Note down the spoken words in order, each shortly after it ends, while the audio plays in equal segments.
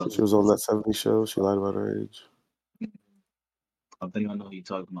She was on that 70s show. She lied about her age. I think I know who you're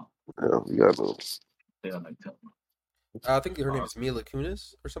talking about. Yeah, you got to. I like that. I think her name is Mila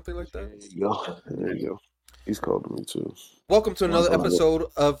Kunis or something like that. There you go. He's called to me too. Welcome to another episode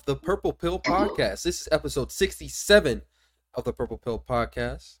of the Purple Pill Podcast. This is episode 67 of the Purple Pill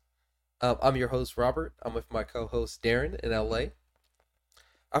Podcast. I'm your host, Robert. I'm with my co-host, Darren, in LA.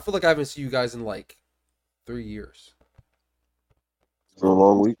 I feel like I haven't seen you guys in like 3 years. It's been a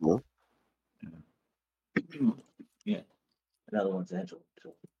long week, man. Yeah. Another one's Angela.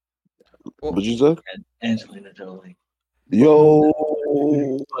 What'd you say? Angelina Jolie. Yo.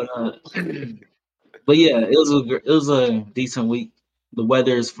 But yeah, it was a decent week. The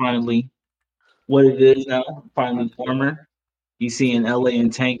weather is finally what it is now. Finally warmer. You see in LA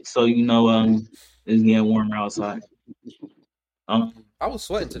and Tank, so you know it's getting warmer outside. I was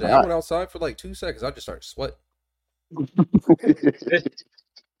sweating today. I went outside for like 2 seconds. I just started sweating.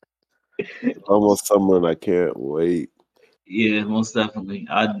 Almost summer and I can't wait. Yeah, most definitely.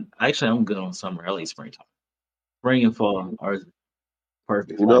 I'm good on summer. I like springtime. Spring and fall are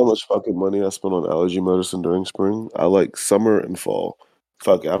perfect. You know how much fucking money I spent on allergy medicine during spring? I like summer and fall.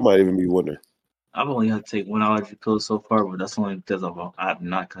 Fuck it, I might even be winter. I've only had to take one allergy pill so far, but that's only because I have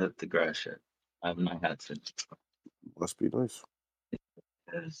not cut the grass yet. I have not had to. Must be nice.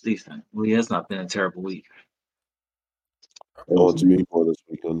 It's decent. Well, yeah, it's not been a terrible week. I went to meet for this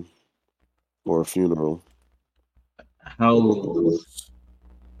weekend for a funeral. How it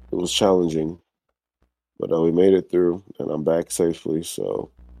was challenging, but we made it through, and I'm back safely.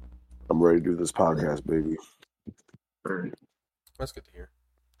 So I'm ready to do this podcast, baby. That's good to hear.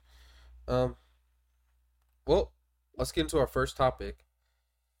 Well, let's get into our first topic.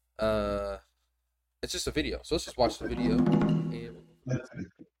 It's just a video, so let's just watch the video.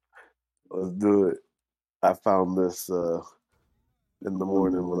 Let's do it. I found this in the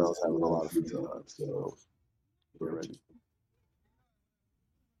morning when I was having a lot of free time, so we're ready.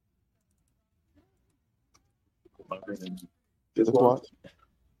 Just watch.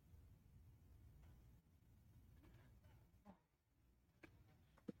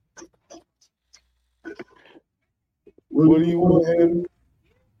 What do you want, Henry?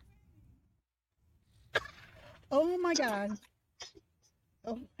 Oh my god.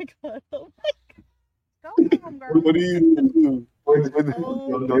 Oh my god. Oh my god. Go home, girl. What do you do?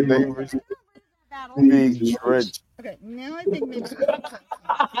 Your neighbors being drenched. Okay, now I think maybe.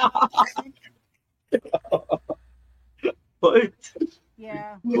 What?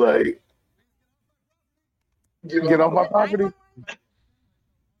 Yeah. Like, get off my property.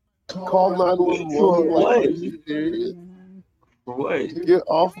 Call 911. What? Get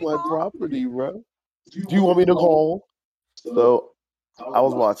off my property, bro. Do you want me to call? So I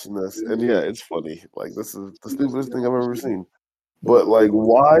was watching this, and yeah, it's funny. Like, this is the stupidest thing I've ever seen. But like,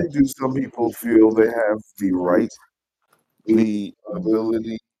 why do some people feel they have the right, the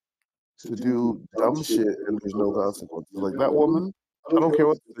ability to do dumb shit and there's no consequences? Like that woman, I don't care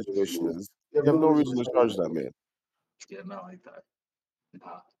what the situation is. You have no reason to charge that man. Yeah, not like that.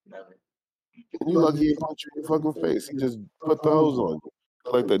 Nah, never. And you lucky he punched you in your fucking face. He just put the hose on you.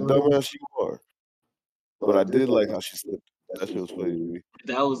 Like the dumbass you are. But I did like how she slipped. That shit was funny to me.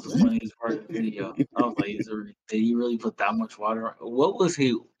 That was the funniest part of the video. I was like, did he really put that much water on? What was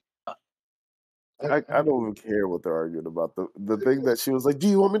he? I don't even care what they're arguing about. The thing that she was like, do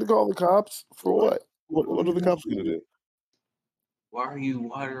you want me to call the cops? For what? What are the cops going to do? Why are you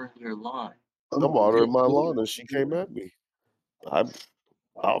watering your lawn? I'm watering my lawn and she came at me. What?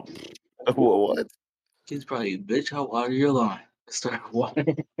 She's probably, bitch, I'll water your lawn. Start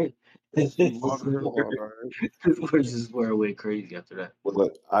watering. This just went crazy after that.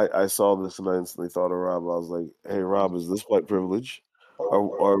 But I saw this and I instantly thought of Rob. I was like, hey, Rob, is this white privilege?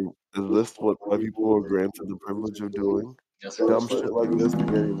 Or is this what white people are granted the privilege of doing? Dumb shit like this and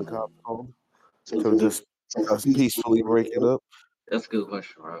getting the cops called? To just peacefully break it up? That's a good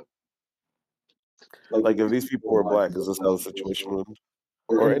question, Rob. Like, if these people were black, is this how the situation would?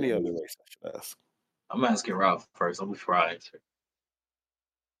 Or any other race, I should ask. I'm asking Rob first. I'm before I answer.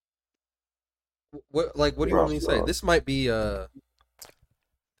 What do you want me to say? This might be like,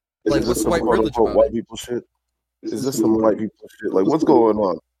 what's white privilege about white people shit? Is this some white people shit? Like, what's going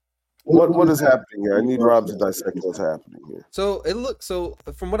on? What is happening here? I need Rob to dissect what's happening here. So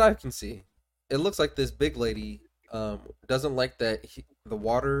from what I can see, it looks like this big lady doesn't like that the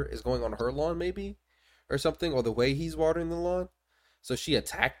water is going on her lawn, maybe, or something, or the way he's watering the lawn. So she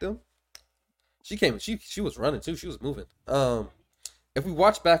attacked him. She came. She was running too. She was moving. If we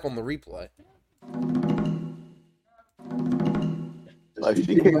watch back on the replay, like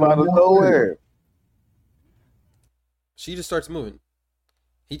she came out of nowhere. She just starts moving.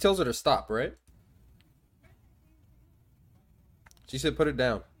 He tells her to stop, right? She said, "Put it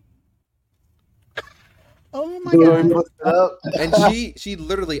down." Oh my So he god. puts it up. And she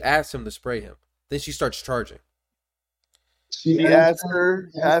literally asks him to spray him. Then she starts charging. He asked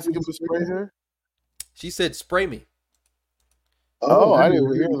him to spray her. She said, "Spray me." Oh, I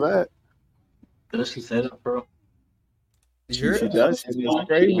didn't hear that. Does she say that, bro? Did you hear She it? does. She said,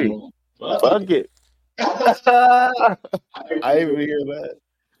 spray me. Fuck it. I didn't even hear that.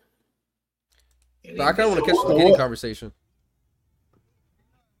 But I kind of want to catch the beginning conversation.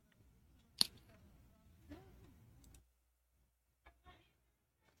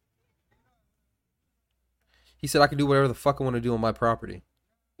 He said, "I can do whatever the fuck I want to do on my property."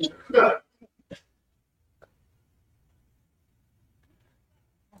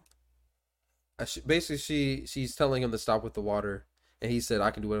 Basically, she's telling him to stop with the water, and he said,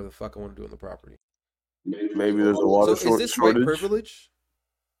 "I can do whatever the fuck I want to do on the property." Maybe there's a water So is this white shortage. privilege?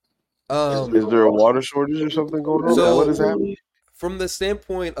 Is there a water shortage or something going on? So- What is happening? From the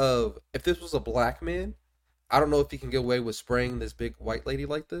standpoint of if this was a black man, I don't know if he can get away with spraying this big white lady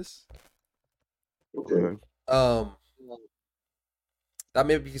like this. Okay. That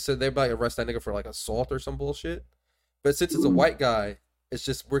maybe because they might arrest that nigga for like assault or some bullshit. But since it's a white guy, it's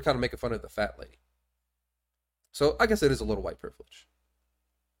just we're kind of making fun of the fat lady. So I guess it is a little white privilege.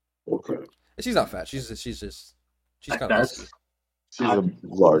 Okay. And she's not fat. She's kind of That's. She's a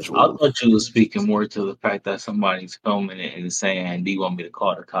large I one. thought you was speaking more to the fact that somebody's filming it and saying, "Do you want me to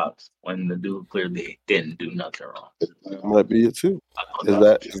call the cops?" When the dude clearly didn't do nothing wrong. That might be it too. I thought Is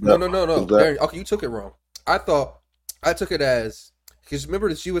that that? No. Is that- Darren, okay, you took it wrong. I took it as because remember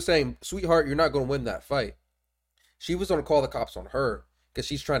that she was saying, "Sweetheart, you're not going to win that fight." She was going to call the cops on her because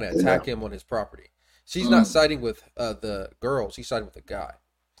she's trying to attack him on his property. She's not siding with the girl. She's siding with the guy.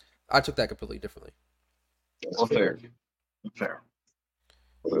 I took that completely differently. Well, fair.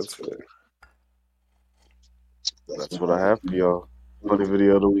 That's fair. That's what I have for y'all. Funny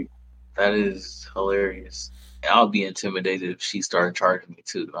video of the week. That is hilarious. I'll be intimidated if she started charging me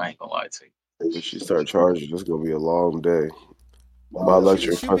too. I ain't gonna lie to you. If she start charging, it's gonna be a long day. My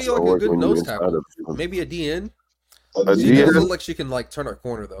electric She'd be fence like don't a work good when you're nose inside tackle. of the Maybe a DN. A She doesn't DN? look like she can like turn her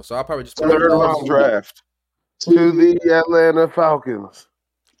corner though, so I'll probably just put Third her round draft to the Atlanta Falcons.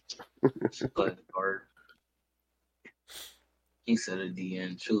 But guard. He said a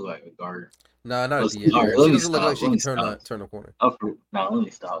DN. She look like a guard. Nah, not a Let's- DN. all right, She let me doesn't look stop, like she let can me turn stop. the corner. Now let me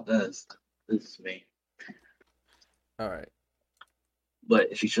stop. This is me. All right.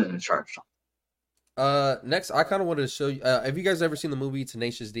 But she shouldn't have charged him. Next, I kind of wanted to show you. Have you guys ever seen the movie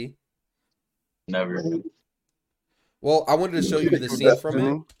Tenacious D? Never. Well, I wanted to show you the scene from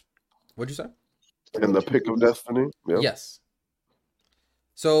it. What'd you say? In the pick of destiny. Yep. Yes.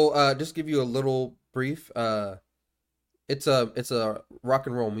 So, just give you a little brief. It's a rock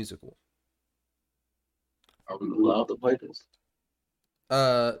and roll musical. Are we allowed to play this?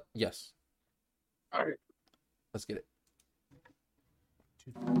 Yes. All right. Let's get it.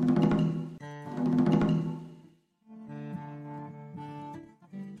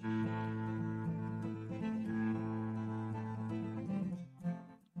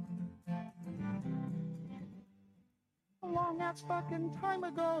 A long ass fucking time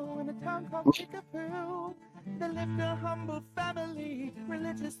ago in a town called Kickapoo, there lived a humble family,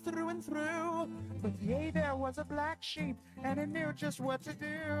 religious through and through. But yea, there was a black sheep, and he knew just what to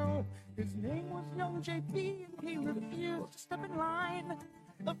do. His name was young JP, and he refused to step in line.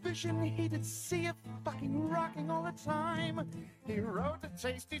 A vision he did see of fucking rocking all the time. He rode the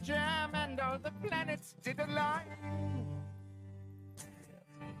tasty jam, and all the planets did align.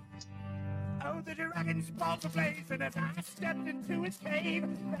 Oh, the dragon's balls ablaze, and as I stepped into his cave,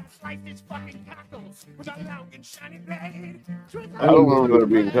 I sliced his fucking cockles with a long and shiny blade. I don't remember there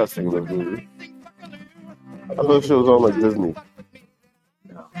being cussing in this movie. I thought she was on like Disney.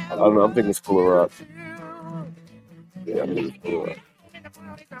 I don't know. I'm thinking School of Rock. Yeah, I'm thinking School of Rock.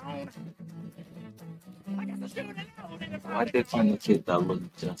 I did find a kid that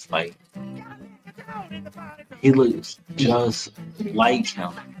looked just like. He looks just like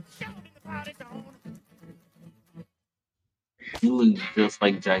him. He looks just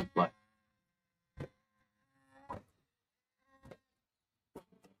like Jack Black.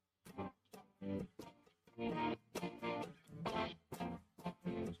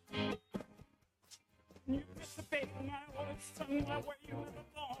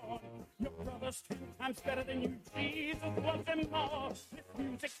 Your brother's 10 times better than you. Jesus loves him more. This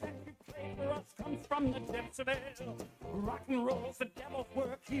music that you play for us comes from the depths of hell. Rock and roll's the devil's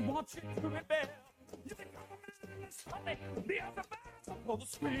work. He wants you to rebel. You think I'm a man? Pull the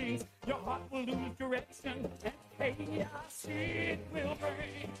strings, your heart will lose direction, and chaos it will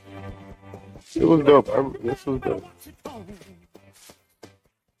bring. It was dope. This was dope.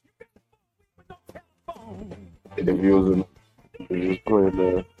 If he was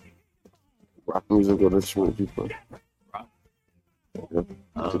playing rock music or instrument, he played. Yeah.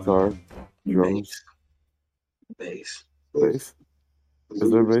 Guitar, drums, Bass. bass. Is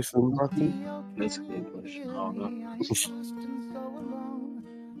there bass in rock too? That's a good question. I don't know.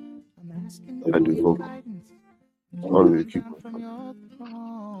 I do vocal. I'll do keep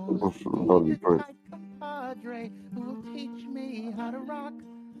I'll be Prince. Who will teach me how to rock?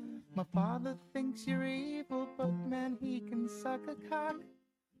 My father thinks you're evil, but man, he can suck a cock.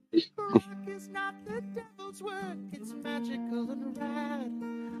 Rock is not the devil's work, it's magical and rad.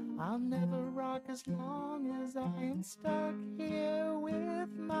 I'll never rock as long as I am stuck here with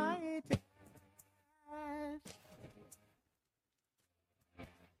my dad.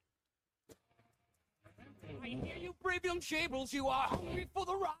 I hear you brave young shables, you are hungry for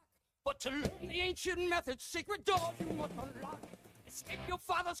the rock. But to learn the ancient methods, secret doors you must unlock. Escape your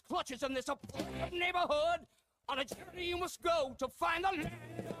father's clutches in this oppressive neighborhood. On a journey you must go to find the land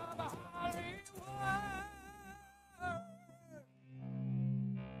of Hollywood.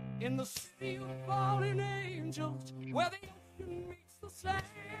 In the city of fallen angels, where the ocean meets the sand,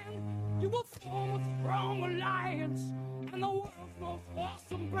 you will form a strong alliance and the world's most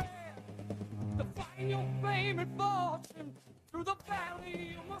awesome brand. To find your fame and fortune, through the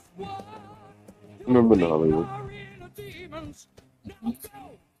valley you must walk. Remember in Hollywood. Demons. Now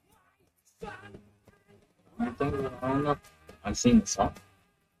go, my son. I don't know. I've seen the song.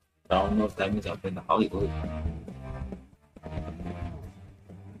 I don't know if that means I've been to Hollywood.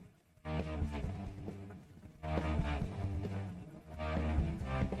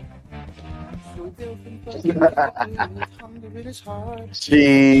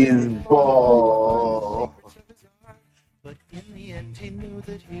 Cheese ball. But in the end, he knew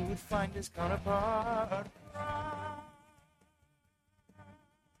that he would find his counterpart.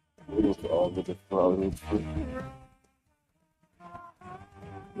 All the different Hollywood stuff.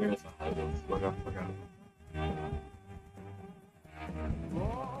 Where's the Hollywood? I forgot.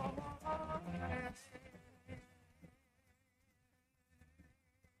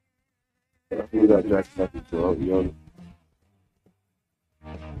 We got Jack Black to young.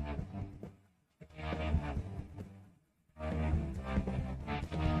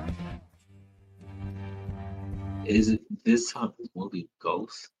 Is it this how this movie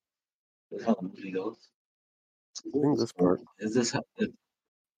goes? This how the movie goes? I think this part. Is this how?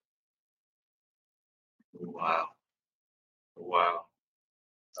 Wow. Wow.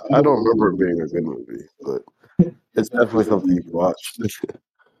 I don't remember it being a good movie, but it's definitely something you can watch.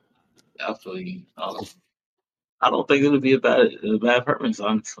 Definitely. I don't think it'll be a bad premise,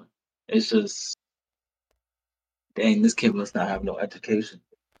 honestly. It's just, dang, this kid must not have no education.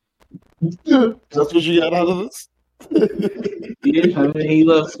 That's what you got out of this? Yeah, I mean, he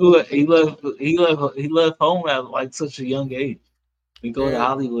left school. He left home at like such a young age. He go to Yeah.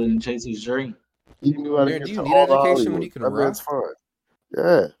 Hollywood and chase his dream. He knew how to Aaron, get do you to need all the education when Hollywood. you can That man's rap? fine.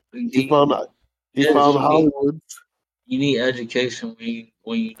 Yeah, he Yeah, found you Hollywood. You need education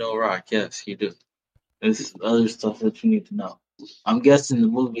when you know rock. Yes, you do. There's other stuff that you need to know. I'm guessing the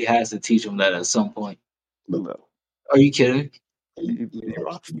movie has to teach him that at some point. No, Are you kidding? he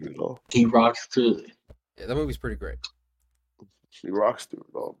rocks through it all. He rocks through it. Yeah, that movie's pretty great. He rocks through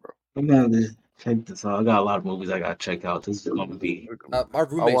it all, bro. I'm gonna check this out. I got a lot of movies I gotta check out. This is gonna be. My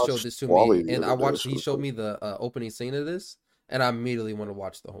roommate watched showed this to Wall-E me, the and other I day. watched. This He was showed fun. me the opening scene of this, and I immediately want to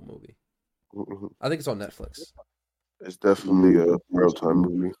watch the whole movie. Mhm. I think it's on Netflix. It's definitely a real time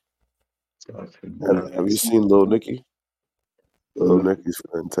movie. Have you seen Lil Nicky? Lil Nicky's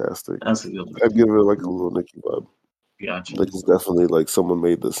fantastic. That's a good one. I'd give it like a Lil Nicky vibe. Gotcha. Like it's definitely like someone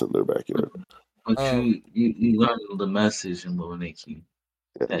made this in their backyard. But you learn the message in Lil Nicky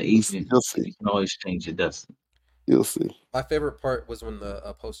Yeah, that even you'll see. you can always change your destiny. You'll see. My favorite part was when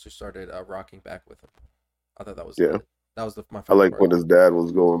the poster started rocking back with him. I thought that was Yeah. lit. That was my I favorite like part. when his dad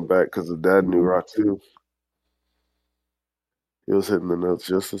was going back because his dad knew rock too. He was hitting the notes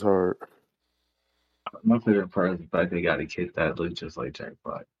just as hard. My favorite part is the fact they got a kid that looked just like Jack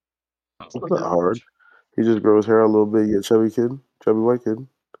Black. It's not hard. He just grows hair a little bit. You get chubby white kid.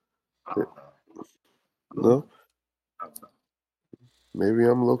 No, maybe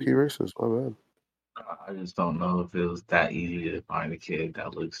I'm low key racist. My bad. I just don't know if it was that easy to find a kid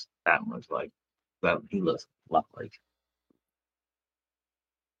that looks that much like that. He looks a lot like.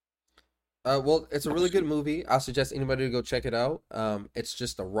 Well, it's a really good movie. I suggest anybody to go check it out. It's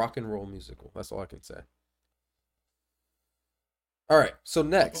just a rock and roll musical. That's all I can say. All right. So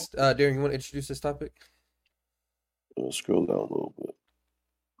next, Darren, you want to introduce this topic? Scroll down a little bit.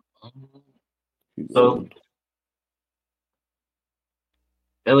 Keep So- going.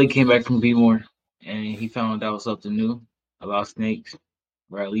 Ellie came back from Bmore and he found out something new about snakes,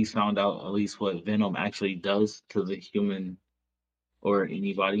 or at least found out at least what venom actually does to the human or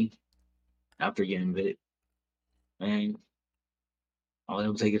anybody after getting bit. And I'll let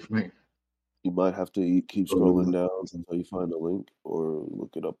him take it from here. You might have to keep scrolling down until you find a link, or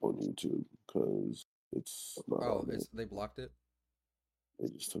look it up on YouTube because it's not Oh, on there. they blocked it. They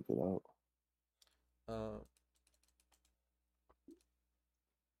just took it out.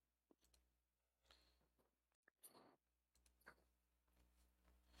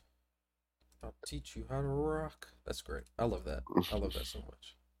 I'll teach you how to rock. That's great. I love that. I love that so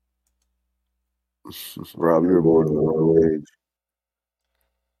much. Rob, you were born in the wrong age.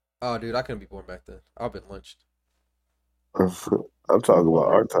 Oh, dude, I couldn't be born back then. I've been lynched. I'm talking about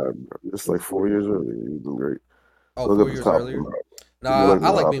our time. It's like 4 years earlier. You've been great. Oh, Look 4 at the years top earlier? one. Nah, Look at I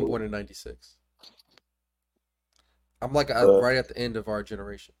the like top being one. born in 96. I'm like right at the end of our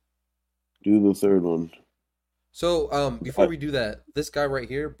generation. Do the third one. So, before we do that, this guy right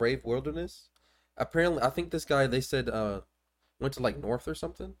here, Brave Wilderness, apparently, I think this guy, they said, went to like North or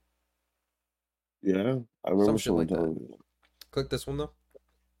something. Yeah, I remember Some shit someone like that. telling me that. Click this one though.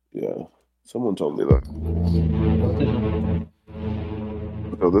 Yeah, someone told me that.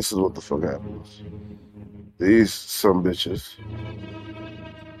 So this is what the fuck happens. These some bitches.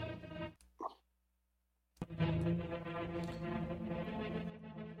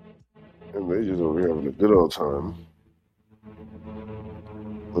 And they just over here having a good old time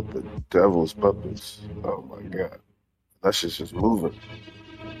with the devil's puppets. Oh my god. That shit's just moving.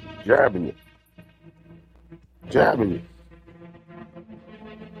 Jabbing it. Jabbing it.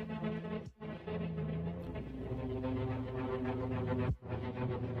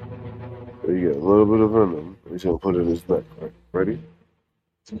 There you get a little bit of venom. He's gonna put it in his neck, right? Ready?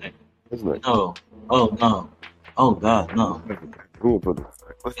 His neck. No. Oh no. Oh God, no. I'm gonna put it in his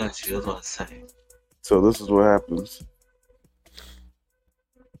neck. Listen. Got you. That's what I say. So this is what happens.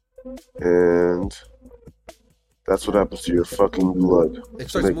 And that's what happens to your fucking blood. It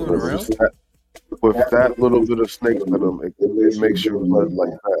starts Snake moving venom. around. With that little bit of snake venom, it makes your blood like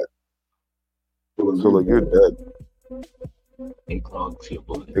that. So like you're dead. It clogs your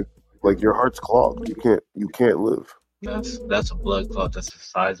blood. Like your heart's clogged. You can't live. That's a blood clot. That's the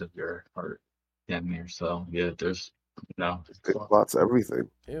size of your heart. Damn near. So yeah, there's no. It clots everything.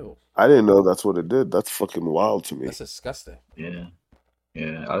 Ew, I didn't know that's what it did. That's fucking wild to me. that's disgusting. Yeah.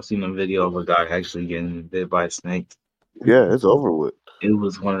 Yeah. I've seen a video of a guy actually getting bit by a snake. Yeah, it's over with. It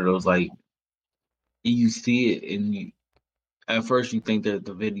was one of those like you see it and you at first you think that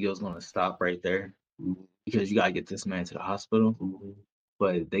the video is gonna stop right there because you gotta get this man to the hospital.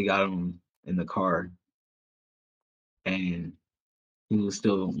 But they got him in the car and he was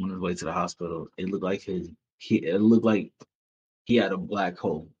still on his way to the hospital. It looked like he had a black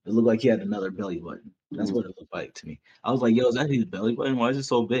hole. It looked like he had another belly button. That's what it looked like to me. I was like, yo, is that his belly button? Why is it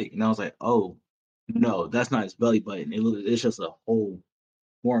so big? And I was like, oh, no, that's not his belly button. It's just a hole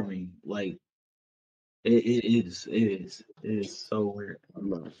forming. Like, it is so weird. I'm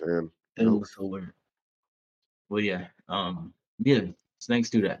not a fan. It was so weird. Well, yeah. Yeah, snakes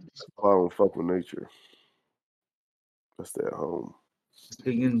do that. That's why I don't fuck with nature. I stay at home.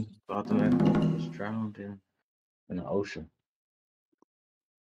 Speaking about the man who was drowned in the ocean.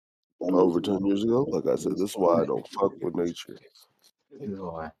 Over 10 years ago, like I said, this is why I don't fuck with nature. This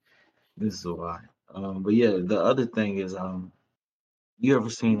is why. But yeah, the other thing is, you ever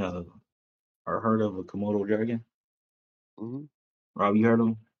seen or heard of a Komodo dragon? Hmm. Rob, you heard of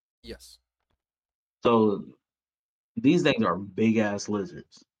them? Yes. So these things are big ass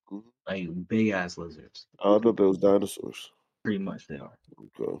lizards, Mhm. like big ass lizards. I thought that was dinosaurs. Pretty much they are.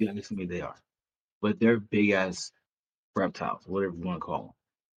 Okay. You understand me? They are, but they're big ass reptiles, whatever you want to call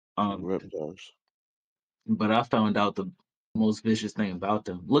them. Reptiles. But I found out the most vicious thing about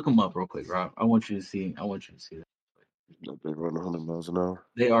them. Look them up real quick, Rob. I want you to see that. They run 100 miles an hour.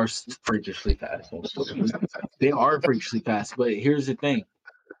 They are freakishly fast. They are freakishly fast. But here's the thing: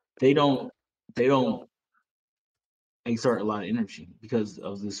 they don't exert a lot of energy because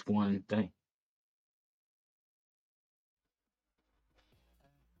of this one thing.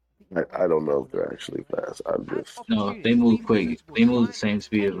 I don't know if they're actually fast. I'm just. No, they move quick. They move the same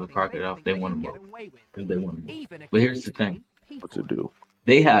speed as a crocodile if they want to move. If they want to move. But here's the thing: What to do?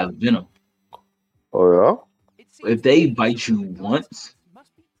 they have venom. Oh If they bite you once,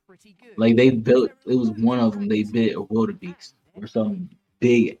 like it was one of them. They bit a wildebeest or some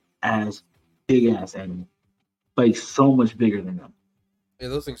big ass animal, like so much bigger than them. Yeah,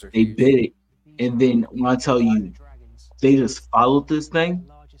 those things are They huge. bit it, and then when I tell you, they just followed this thing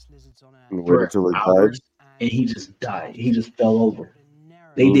And for waited till it died. hours, and he just died. He just fell over.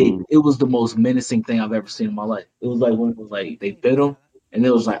 They did. Mm. It was the most menacing thing I've ever seen in my life. It was like when it was like they bit him, and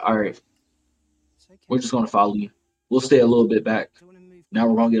it was like, all right, we're just gonna follow you. We'll stay a little bit back. Now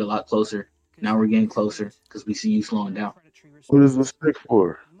we're gonna get a lot closer. Now we're getting closer because we see you slowing down. What is the stick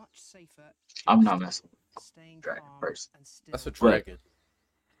for? I'm not messing with dragon first. That's a dragon.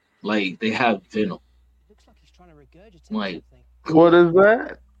 Like they have venom. Like What is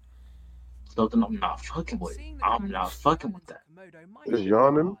that? something I'm not fucking with. I'm not fucking with that. Just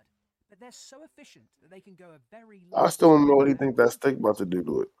yawning? But they're so efficient that they can go a very I still don't know what he think that stick about to do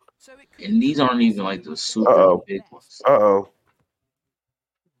to it. And these aren't even like the super Uh-oh. big ones. Uh-oh.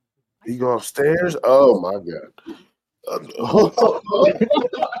 He go upstairs? Oh, my God. Oh,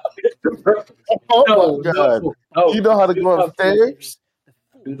 my God. No, You know how to go upstairs?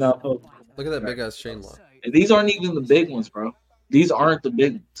 do not poke. Look at that big ass chain lock. And these aren't even the big ones, bro. These aren't the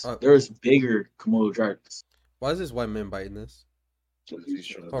big ones. Oh. There's bigger Komodo dragons. Why is this white man biting this? Hold on,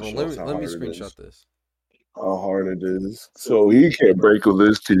 Show let us me how let me hard it screenshot is. this. How hard it is. So he can't break with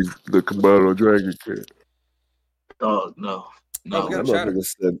his teeth. The Komodo dragon can. Oh no, Oh, no. we got That chatter. motherfucker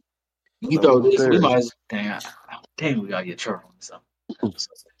said, You throw this, we upstairs. might as damn, we gotta get Charlie on something.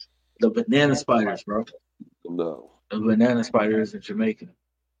 The banana spiders, bro. No. The banana spiders in Jamaica.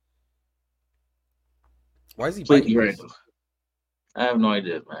 Why is he Completely biting this? random. I have no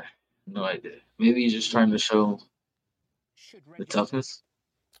idea, man. No idea. Maybe he's just trying to show the toughness.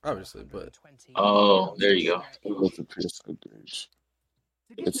 Obviously, but Oh, there you go. What's a PSI gauge?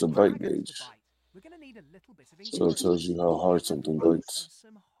 It's a bite gauge. So it tells you how hard something bites.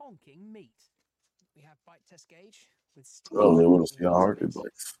 Oh, they want to see how hard it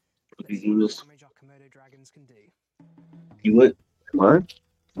bites. Would you do this? You would? What?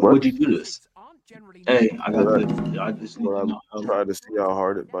 What? Would you do this? Hey, I got Would good. I just need When to I'm know. trying to see how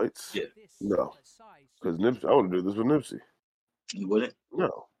hard it bites? Yeah. No. Because Nipsey, I want to do this with Nipsey. You wouldn't?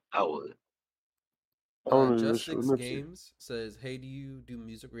 No. I would. I want to do this Just with Six Nipsey. Games says, "Hey, do you do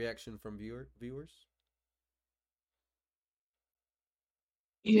music reaction from viewers?" I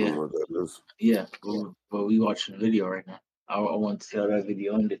don't know Yeah, what that is. yeah. But we watching the video right now. I want to see how that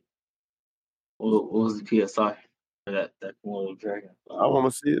video ended. What was the PSI for that little dragon? I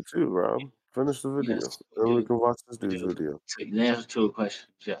want to see it too, Rob. Finish the video. Yes, Then we we do. can watch this dude's do. video. So the answer to a question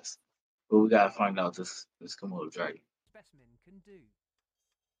is yes, but we gotta find out this Komodo dragon. Specimen can do.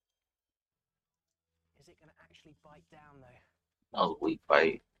 Is it going to actually bite down though? That was a weak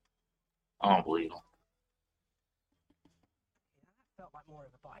bite. I don't believe him. Yeah, that felt like more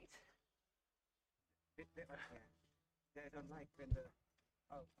of a bite.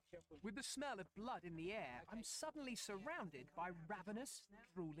 With the smell of blood in the air, I'm suddenly surrounded by ravenous,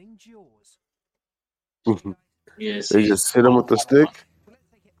 drooling jaws. Yes. They just hit him with the stick?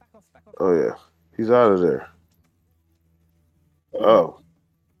 Oh, yeah. He's out of there. Oh.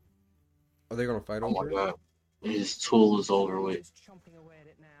 Are they gonna fight Oh over my it? god. His tool is over with.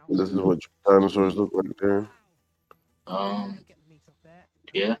 This is what dinosaurs look like there.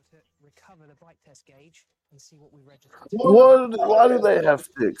 Yeah. What? Why do they have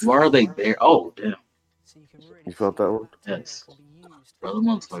sticks? Why are they there? Oh, damn. You felt that one? Yes. Brother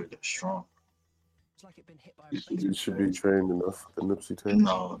motherfucker, they're strong. You should be trained enough with the Nipsey tape.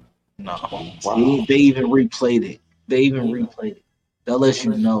 No. They even replayed it. That lets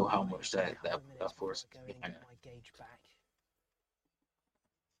you know how much that force is behind it.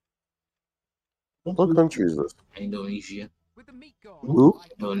 What country is this? Indonesia. Who?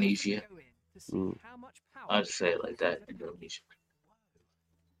 Indonesia. Mm. I'll just say it like that. Indonesia.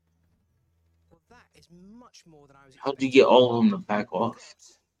 How'd you get all of them to back off?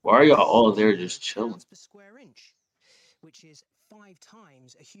 Why are y'all all there just chilling? Which is 5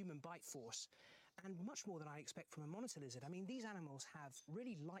 times a human bite force, and much more than I expect from a monitor lizard. I mean, these animals have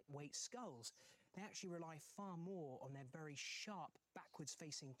really lightweight skulls. They actually rely far more on their very sharp,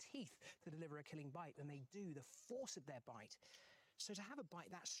 backwards-facing teeth to deliver a killing bite than they do the force of their bite. So to have a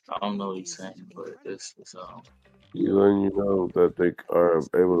bite that strong, I don't know what he's saying, but it's You know that they are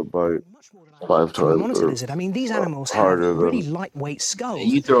able to bite 5 times I mean, these animals have harder really than. lightweight skulls.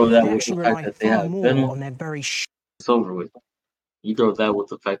 you throw that They with the actually fact rely that they far have more venom, on their very it's over with. You throw that with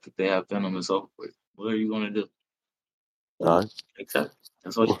the fact that they have venom, it's over with. What are you gonna do? Exactly.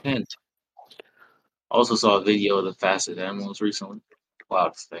 That's all you can do. I also saw a video of the fastest animals recently. Wow,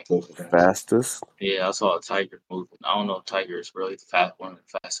 this thing. Fastest? Yeah, I saw a tiger moving. I don't know if tiger is really one of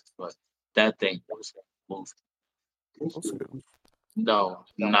the fastest, but that thing was moving. That's good. No,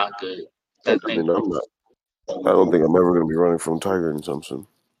 not good. That I thing. mean, I'm not. I don't think I'm ever going to be running from Tiger anytime soon.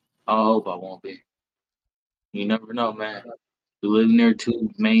 I hope I won't be. You never know, man. We live near two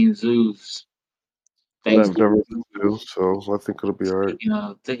main zoos. Thanks I've never been to, so I think it'll be all right.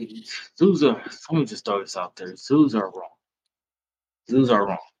 zoos are. Let me just throw this out there. Zoos are wrong. Zoos are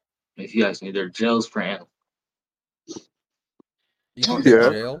wrong. If you ask me, they're jails for animals. You think they're Yeah.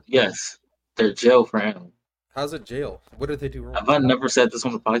 jail? Yes, they're jail for animals. How's it jail? What did they do wrong? Have I never said this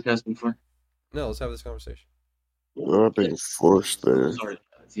on the podcast before? No, let's have this conversation. They're not being forced there. Sorry.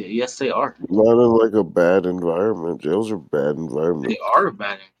 Yes, they are. Not in like a bad environment. Jails are bad environment. They are a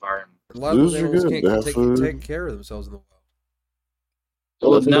bad environment. A lot of those Zoos are animals good. can't They have food. take care of themselves in the wild.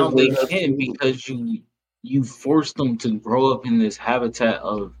 Well, That's now because they they have can food. because you force them to grow up in this habitat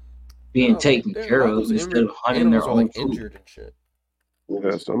of being No, taken like, care a lot of those instead of hunting their animals are own like food. injured and shit.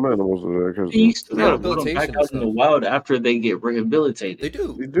 Yeah, some animals are there because And you still gotta put them Rehabilitation back and out in the stuff. wild after they get rehabilitated. They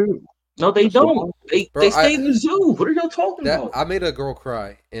do. they do. No, they That's the don't. point. They stay in the zoo. What are y'all talking That about? I made a girl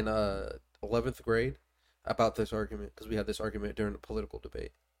cry in 11th grade about this argument because we had this argument during a political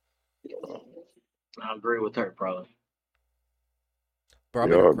debate. I agree with her, probably. Bro, I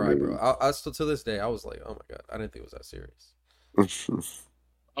made her Yeah, cry, bro. man. I still to this day I was like, oh my god, I didn't think it was that serious.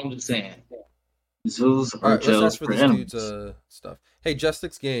 I'm just saying. Zoos All are right, let's jails ask for for this animals. dude's stuff. Hey,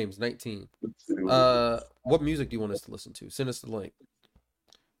 Justix Games 19. What music do you want us to listen to? Send us the link.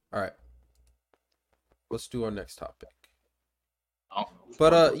 All right. Let's do our next topic. I don't know.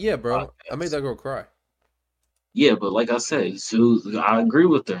 But yeah, bro, I made that girl cry. Yeah, but like I said, zoos. I agree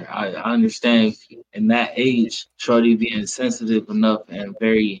with her. I understand in that age, Shorty being sensitive enough and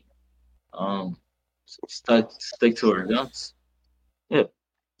very stick to her guns. Yeah,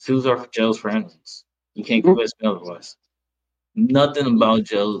 zoos are jails for animals. You can't convince me otherwise. Nothing about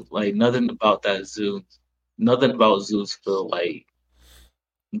jail, like nothing about that zoo, nothing about zoos feel like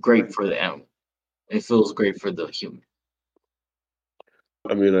great for the animal. It feels great for the human.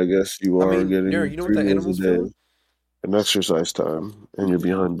 I mean, I guess you are getting Neri, you know what 3 that meals animal's a day feeling? and exercise time, and you're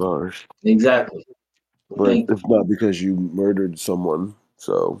behind bars. Exactly. But Thank it's not because you murdered someone.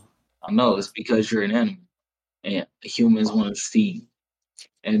 So I know it's because you're an animal, and humans want to see,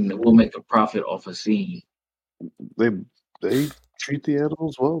 and we'll make a profit off of seeing. they treat the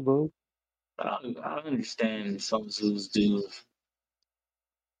animals well, though. I understand some zoos do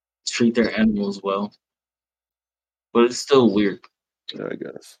treat their animals well, but it's still weird. Yeah, I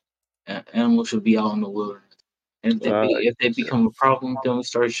guess. Animals should be out in the wilderness, and if they become a problem, then we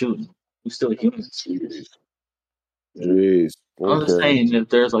start shooting. We're still humans. Jeez. I'm just Okay. saying if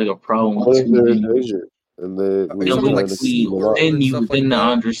there's like a problem What with if two they're humans, endangered and they Are you we're talking then like trying to keep them alive? SeaWorld and stuff like then I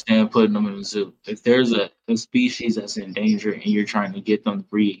that? understand putting them in a zoo. If there's a species that's in danger and you're trying to get them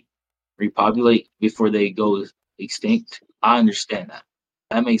to repopulate before they go extinct, I understand that.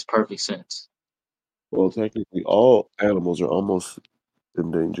 That makes perfect sense. Well, technically, all animals are almost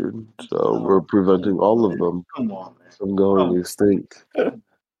endangered, so we're preventing all of them Come on, man. from going Oh. extinct.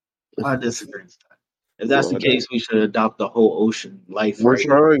 I disagree with that. If that's Why the case, we should adopt the whole ocean life We're rate.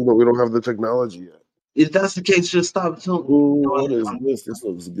 trying, but we don't have the technology yet. If that's the case, just stop telling me. Ooh, what is this? This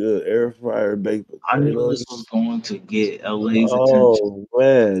looks good. Air fryer baked I knew potatoes. this was going to get LA's attention. Oh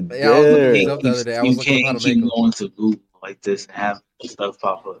man, Yeah, I was looking damn. these up the other day. I was looking up how can't to make keep them. going to Google like this and have stuff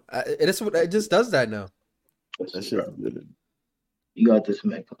pop up. It just does that now. That shit's good. You got this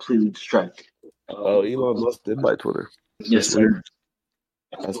man completely distracted. Oh, Elon Musk did buy Twitter. Yes, sir.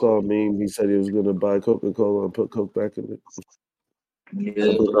 I saw a meme. He said he was going to buy Coca-Cola and put Coke back in it. Yeah,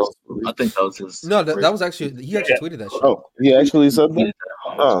 I thought that was funny. I think that was his. No, that was actually he actually tweeted that shit. Oh, he actually said that?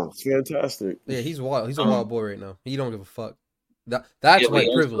 Oh, fantastic. Yeah, he's wild. He's a wild boy right now. He don't give a fuck. That's white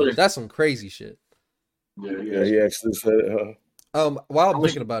privilege. That's some crazy shit. Yeah, he actually said it, huh? While I'm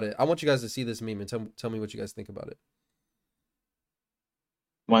thinking about it, I want you guys to see this meme and tell me what you guys think about it.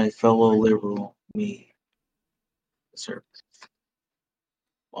 My fellow liberal, me, sir.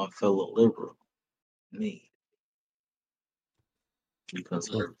 My fellow liberal, me.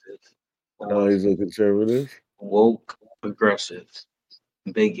 Conservative. Oh, he's a conservative? Woke, progressive,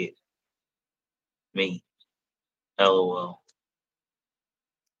 bigot, me. LOL.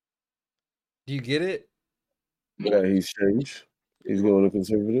 Do you get it? Yeah, he's changed. He's going to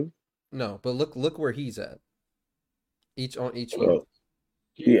conservative? No, but look where he's at. Each one. Oh,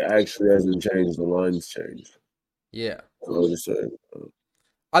 he actually hasn't changed. The line's changed. Yeah. I was just saying.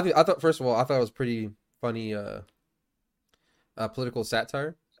 I thought first of all, I thought it was pretty funny political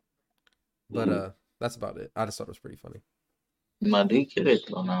satire. But that's about it. I just thought it was pretty funny. I did get it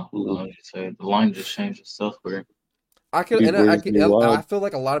though now. The line just changed itself weird. I feel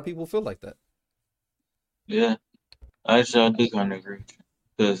like a lot of people feel like that. Yeah. Actually I do kinda agree.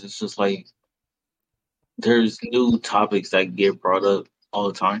 Because it's just like there's new topics that get brought up all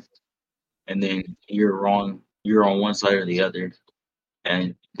the time, and then you're wrong. You're on one side or the other,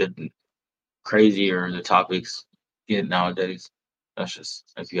 and the crazier the topics get nowadays. That's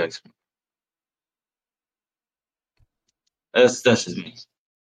just if you ask me. That's just me.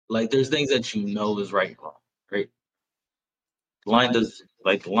 Like there's things that you know is right and wrong, right? The line does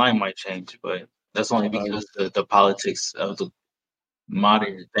like the line might change, but that's only because the politics of the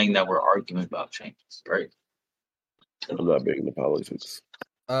modern thing that we're arguing about changes, right? I'm not big into politics.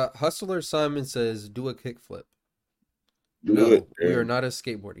 Hustler Simon says, "Do a kickflip." Do No, it. we are Aaron. not a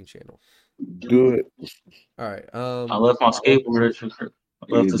skateboarding channel. Do it. All right. I left my skateboard. I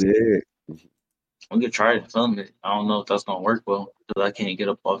left You this. did. We could try to film it. I don't know if that's gonna work well because I can't get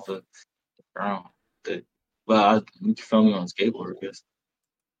up off the ground. But you can film me on skateboard, I guess.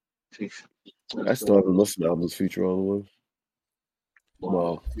 Sheesh. I still haven't listened to album's feature on one.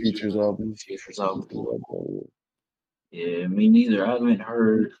 Well, features album. Features album. Yeah, me neither. I haven't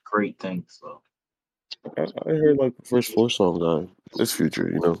heard great things though. I heard like the first 4 songs on this feature.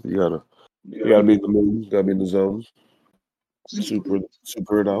 You know, you gotta be in the mood, gotta be in the zone. Super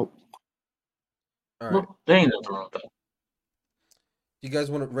it out. All right. Well, there ain't nothing wrong with that. You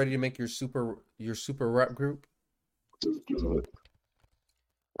guys want ready to make your super rap group? Do it.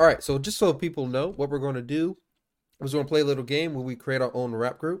 All right. So just so people know what we're going to do, we're going to play a little game where we create our own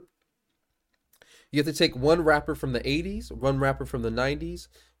rap group. You have to take one rapper from the 80s, one rapper from the 90s,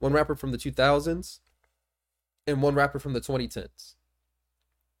 one rapper from the 2000s, and one rapper from the 2010s,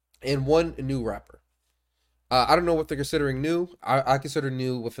 and one new rapper. I don't know what they're considering new. I consider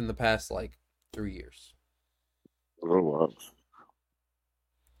new within the past like 3 years. Oh wow.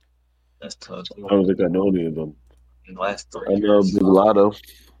 That's tough. I don't think I know any of them. In the last 3 I know years. Big Lotto.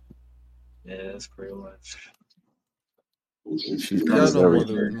 Yeah, that's pretty much. She's Y'all know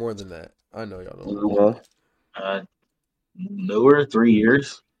everything. more than that. I know y'all know. Newer 3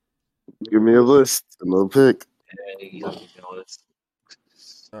 years. Give me a list and I'll pick. Hey,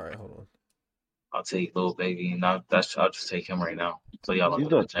 All right, hold on. I'll take Lil Baby, and I'll just take him right now. So y'all He's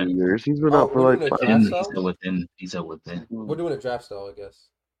don't not 2 years. He's been out for we're like doing a 5 draft years. style? He said within. We're doing a draft style, I guess.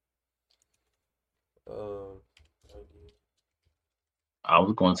 I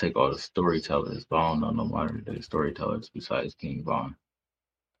was going to take all the storytellers, but I don't know no modern day storytellers besides King Von.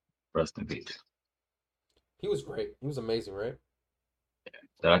 Rest in peace. He was great. He was amazing, right?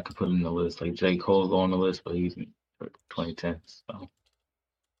 That I could put in the list. Like J. Cole go on the list, but he's 2010. So.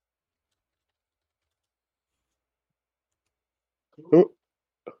 This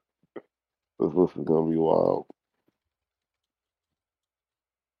list is gonna be wild.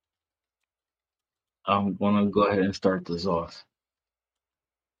 I'm gonna go ahead and start this off.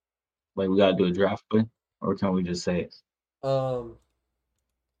 Like we gotta do a draft play, or can we just say it? Well,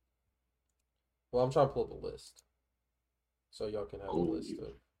 I'm trying to pull up the list, so y'all can have the list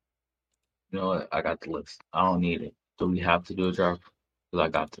too. You know what? I got the list. I don't need it. Do we have to do a draft? Because I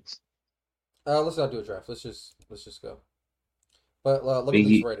got this. Let's not do a draft. Let's just go. But let me at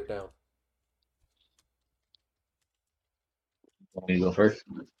least write it down. Want me to go first?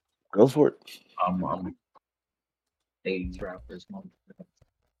 Go for it. I'm a drafters.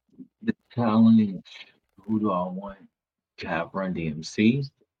 The challenge. Who do I want to have run DMC?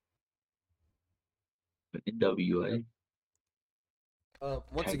 NWA.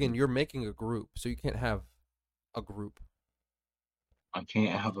 Once again, you're making a group, so you can't have a group. I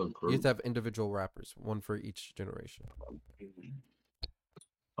can't have a group. You have to have individual rappers, one for each generation.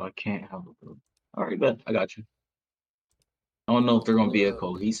 I can't have a group. All right, bet. I got you. I don't know if they're gonna be a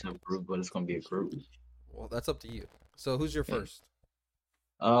cohesive group, but it's gonna be a group. Well, that's up to you. So who's your first?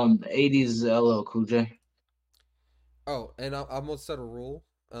 80s LL Cool J. Oh, and I'm gonna set a rule.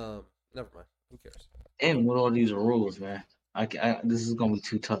 Never mind. Who cares? And with all these rules, man, this is gonna be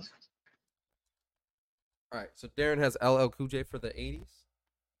too tough. All right, so Darren has LL Cool J for the 80s.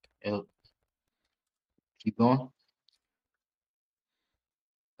 Keep going.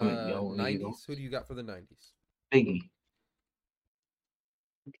 90s. Who do you got for the 90s? Biggie.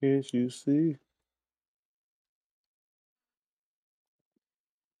 Can't you see?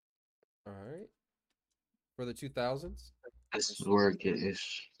 All right. For the 2000s? This is where it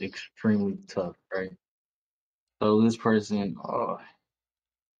gets extremely tough, right? So this person, oh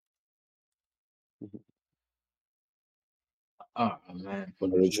man.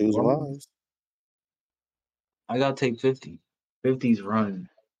 Better to choose wise. I gotta take 50. 50's run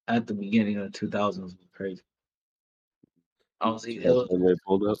at the beginning of the 2000s was crazy. I was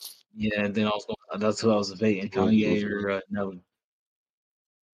pulled up. Yeah, and then I was going. That's who I was debating, Kanye or Nelly.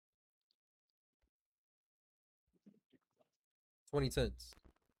 $2010s.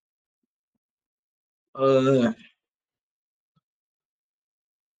 Uh,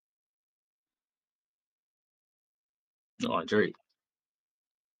 no, Drake.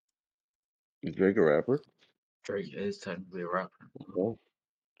 Is Drake a rapper? Drake is technically a rapper. Oh,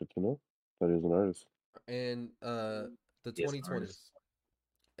 good to know. Thought he was an artist. And the Yes, 2020s.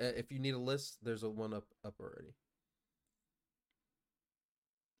 If you need a list, there's a one up already.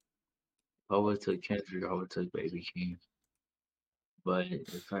 I would take Kendrick. I would take Baby King. But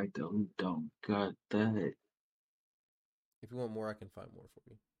the fact that we don't got that, If you want more, I can find more for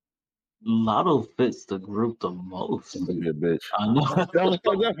you. Lotto fits the group the most. Don't be a bitch. I know. Don't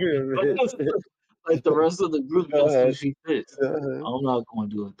be a bitch. Like the rest of the group, Go that's who ahead. she fits. Go ahead. I'm not going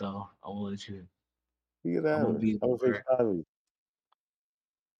to do it though. I'm gonna let you. You can I'm have gonna it. be I'm gonna fix fair. Kylie.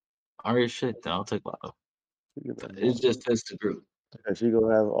 All right, shit. Then I'll take Lotto. You can have It just fits the group. And she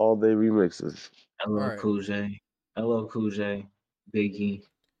gonna have all day remixes. LL Alright. Cool J, LL Cool J, Biggie,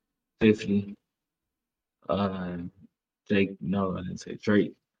 50, Jake. No, I didn't say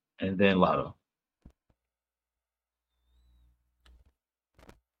Drake, and then Lotto.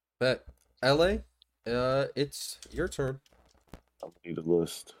 Bet. LA, it's your turn. I'm gonna need a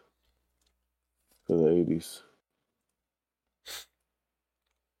list for the 80s.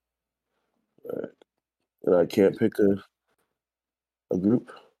 All right. And I can't pick a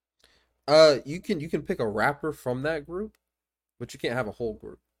group. You can pick a rapper from that group, but you can't have a whole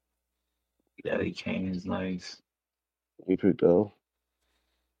group. Daddy Kane is nice. You picked L.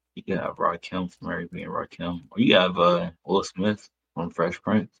 You got Rakim from Mary being Rakim. Or you have Will Smith from Fresh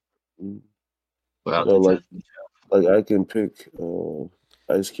Prince. Mm. Without No, the like, Tesla. like I can pick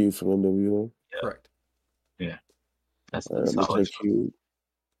Ice Cube from NWA. Yeah. Correct. Yeah. That's All right, I'm solid. gonna pick Cube.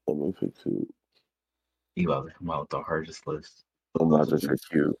 I'm gonna pick Cube. You about to come out with the hardest list. I'm about to pick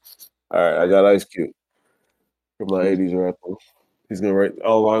Cube. All right, I got Ice Cube for my 80s rapper. He's gonna write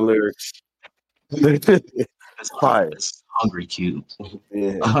all our lyrics. It's Fire. It's Hungry Cube.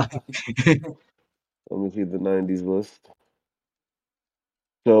 Yeah. Let me see the 90s list.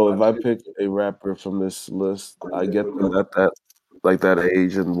 So if I pick a rapper from this list, I get them at that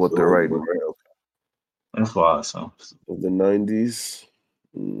age and what they're writing. Right? Okay. That's awesome. So the 90s,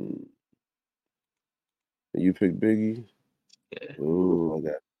 you pick Biggie. Yeah. Ooh,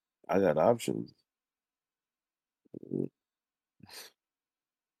 I got options.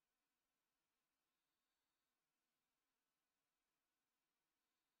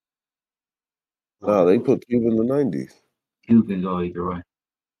 Oh, they put Cube in the 90s. Cube can go either way.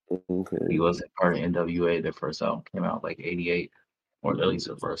 Okay. He wasn't part of NWA. The first album came out like '88, or at least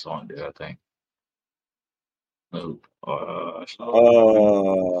the first song did, I think. Nope.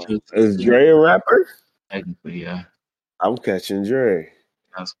 Is Dre a rapper? Technically, yeah. I'm catching Dre.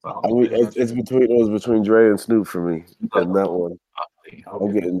 That's I mean, it was between Dre and Snoop for me, and that one.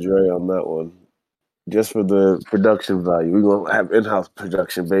 I'm getting Dre on that one, just for the production value. We're gonna have in-house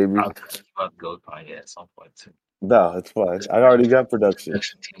production, baby. I'm about to go Kanye at some point too. No, it's fine. I already got production.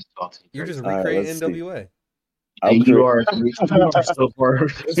 You're just All right, recreating let's see. NWA. You are so far.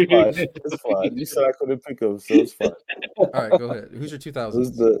 It's fine. It's fine. You said I couldn't pick them, so it's fine. All right, go ahead. Who's your 2000s?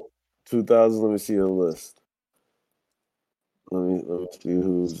 Who's the 2000s? Let me see the list. Let me see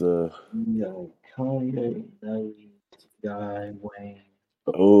who's Kanye, Guy, Wayne.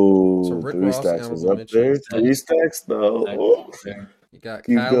 Oh, So Rick 3 Ross, Stacks was honorable up there. mention. 3 Stacks, no. Oh. You got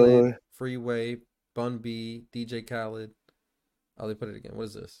Keep Khaled, going. Freeway, Bun B, DJ Khaled. Oh, they put it again. What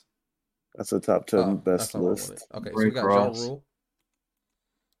is this? That's a top 10 best that's not what I list. wanted. Okay, so Rick we got Ross. Ja Rule,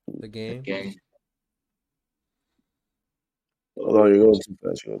 The Game. Oh, no, you're going too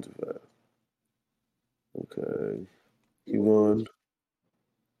fast. You're going too fast. Okay. Keep going.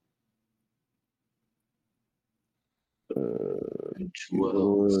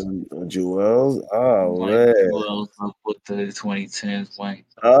 Jewels? Oh, man. Jewels up with the 2010s, Wayne.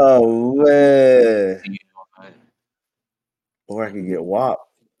 Oh, man. Or I could get WAP.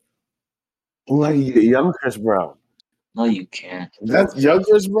 Or I could get Young Chris Brown. No, you can't. That's Young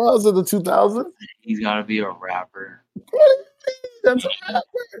Chris Brown's in the 2000s? He's got to be a rapper. That's a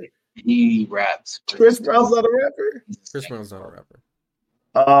rapper. He raps. Chris Brown's not a rapper? Chris Brown's not a rapper.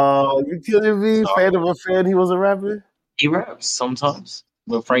 Oh, you killing me? Fan of a fan, he was a rapper? He raps sometimes.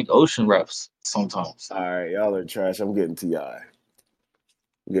 But Frank Ocean raps sometimes. All right, y'all are trash. I'm getting T.I.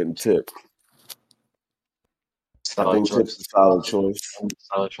 I'm getting Tip. I think Tip's a solid choice.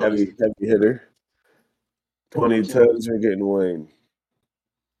 Heavy hitter. 2010s, we're getting Wayne.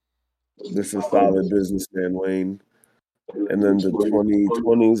 This is solid businessman, Wayne. And then the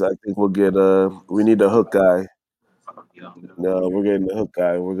 2020s, I think we'll get we need a hook guy. No, we're getting the hook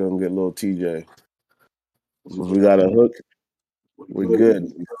guy. We're gonna get little TJ. If we got a hook, We're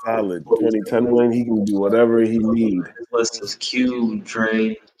good. We're solid. 2010 Wayne, he can do whatever he need. This list is Q,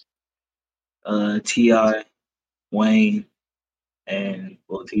 Dre, T.I., Wayne, and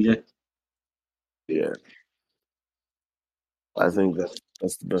TJ. Yeah. I think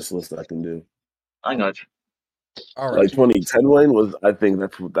that's the best list I can do. I got you. All right. Like 2010 Wayne was, I think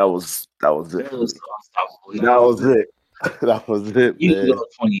that was it. That was That unstoppable. was it. That was it, You man. go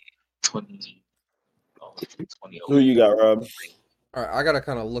 20. Who you got, Rob? All right, I gotta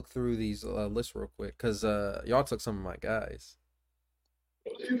kind of look through these lists real quick because y'all took some of my guys.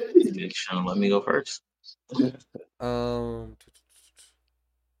 Let me go first. LL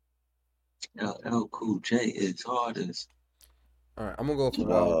Cool J is hardest. All right, I'm gonna go for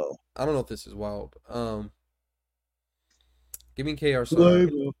wild. I don't know if this is wild. Give me KRS.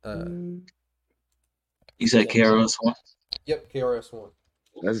 You said KRS-One? Yep, KRS-One.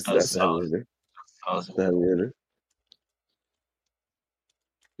 That's a winner. Awesome. That winner.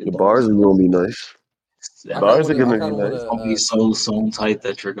 The bars are gonna be nice. Bars are gonna be nice. I'll be so tight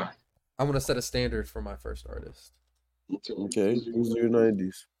that you're going. I'm gonna set a standard for my first artist. Okay, who's your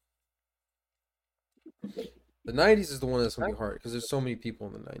 90s? The 90s is the one that's gonna be hard because there's so many people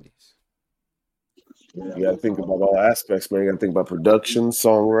in the 90s. You gotta think about all aspects, man. You gotta think about production,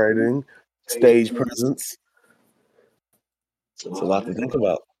 songwriting, stage presence. It's a lot to think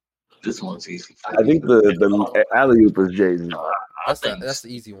about. This one's easy. I think the alley oop is Jay-Z. That's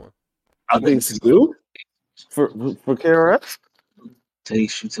the easy one. I think it's you for KRS.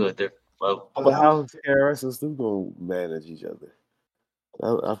 Takes you to a different level. But how is KRS and Snoop gonna manage each other?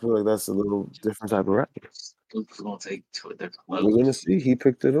 I feel like that's a little different type of rapper. Snoop's gonna take you to a different level. We're gonna see. He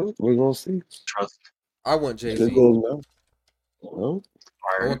picked it up. We're gonna see. Trust. I want Jay-Z. No?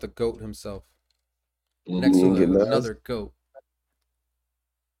 I want the GOAT himself. Next to another GOAT.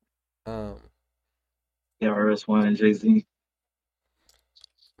 KRS-One and Jay-Z.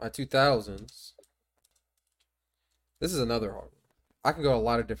 My 2000s. This is another hard one. I can go a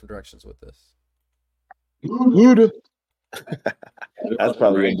lot of different directions with this. That's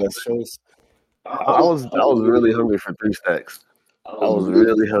probably your best choice. I was really hungry for 3 Stacks. I was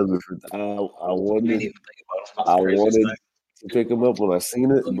really hungry for. I wanted to pick him up when I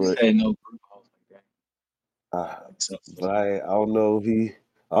seen it, but I don't know if he.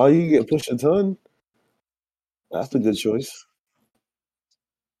 Oh, you get Push a Ton. That's a good choice.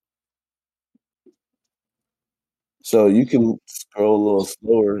 So you can scroll a little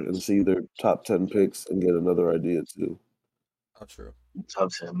slower and see their top 10 picks and get another idea too. Oh, true.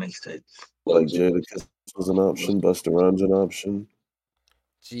 Top 10 mixtapes. Like Jadakiss was an option, Busta Rhymes an option.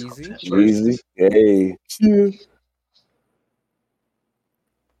 Jeezy. Hey. Yeah.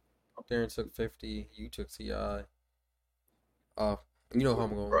 Darren took 50. You took T.I. You know who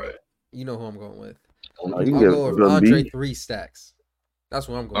I'm going with. You know who I'm going with. I'm going with Andre 3 Stacks. That's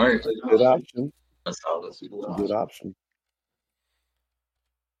what I'm going with. Good option. That's how this is. Good option.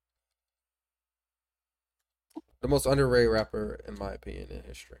 The most underrated rapper, in my opinion, in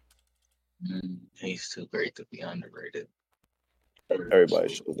history. He's too great to be underrated.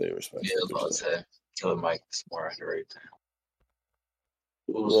 Everybody shows their respect. Yeah, I was about to say, Killer Mike is more underrated.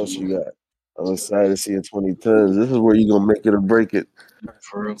 What else you got? I'm excited to see in 2010s. This is where you're going to make it or break it.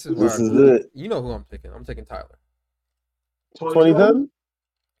 For real. This is it. You know who I'm picking. I'm taking Tyler. 2010?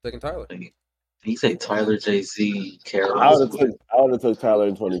 Taking Tyler. You say Tyler, Jay-Z, KRS. I would have took Tyler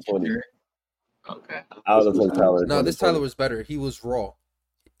in 2020. Okay. I would have took Tyler. No, this Tyler was better. He was raw.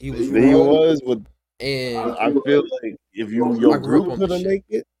 He was with, and I feel like if your group was gonna make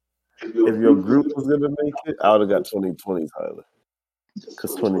it, I would have got 2020 Tyler.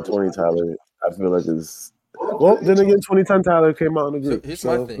 Because 2020 Tyler, I feel like is then again 2010 Tyler came out in the group. So here's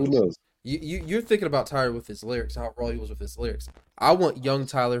my thing. Who knows? You're thinking about Tyler with his lyrics, how raw he was with his lyrics. I want young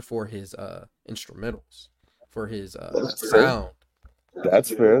Tyler for his instrumentals, for his sound.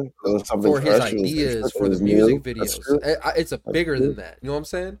 That's fair. For his ideas, for the music videos. It's bigger than that. You know what I'm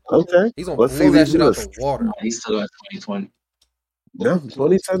saying? Okay. He's gonna blow that shit out the water. He's still got 2020. No,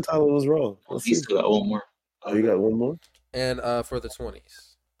 2010 Tyler was wrong. He's still got one more. Oh, you got one more? And for the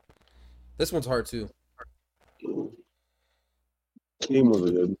 20s. This one's hard too. Team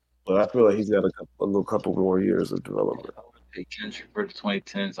was good, but I feel like he's got a little couple more years of development. I would pick Kendrick for the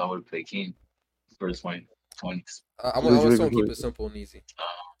 2010s. I would pick King for the 2020s. I'm just gonna keep it simple and easy.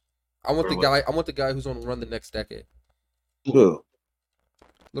 I want the guy who's gonna run the next decade. Who?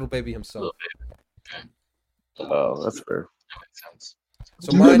 Little Baby himself. Okay. Oh, that's fair. That makes sense.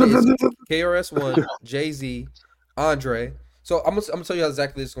 So mine is KRS-One, Jay-Z, Andre. So I'm gonna tell you how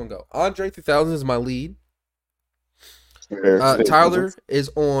exactly this is gonna go. Andre 3000 is my lead. Tyler is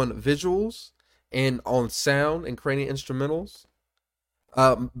on visuals and on sound and creating instrumentals.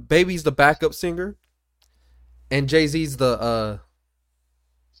 Baby's the backup singer, and Jay-Z's the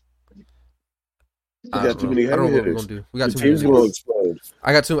We got too many I don't heavy know what we're hitters. gonna do. We got The too many. team's gonna Niggas. explode.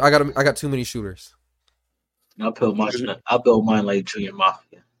 I got too many shooters. I built mine like Junior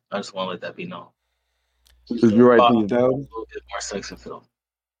Mafia. I just want to let that be known. Did you write these A down? little bit more sex appeal.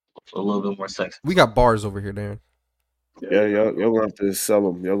 A little bit more sex. We got bars over here, Darren. Yeah, y'all gonna have to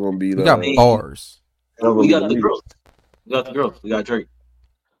sell them. Y'all gonna be We got bars. We got the girls. We got the girls. We got Drake.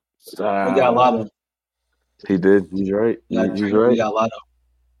 We got a lot of. He did. He's right. We got He's Drake. right. We got a lot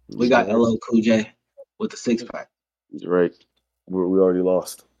of. We got LL Cool J with the 6-pack. He's right. We already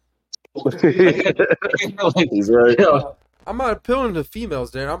lost. He's right. I'm not appealing to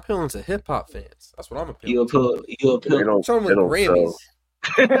females, Darren. I'm appealing to hip hop fans. That's what I'm appealing. You appeal. I'm talking with Grammys.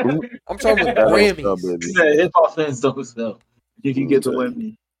 I'm talking with That don't Grammys. sell, baby. Hip hop fans don't sell. If you get the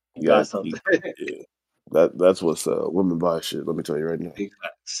women, you got something. Yeah. That's what's women buy shit. Let me tell you right now. Big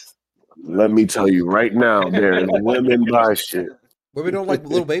facts. Let me tell you right now, Darren. Women buy shit. Women don't like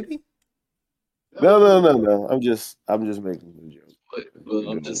Lil Baby? No. I'm just making a joke. But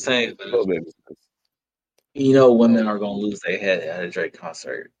I'm just saying, Oh, baby. you know, women are gonna lose their head at a Drake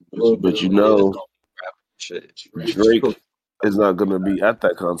concert. But you know, shit. Drake is not gonna be at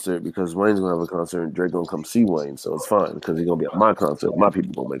that concert because Wayne's gonna have a concert and Drake gonna come see Wayne, so it's fine because he's gonna be at my concert. My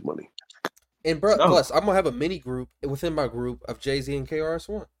people gonna make money. And plus, I'm gonna have a mini group within my group of Jay-Z and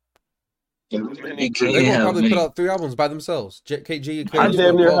KRS-One. They're gonna probably put out 3 albums by themselves. KG and KRS-One. I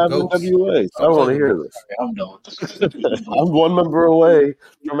damn near have NWA. I want to hear this. I'm done. I'm one member away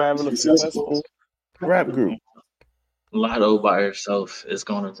from having a successful rap group. Lotto by herself is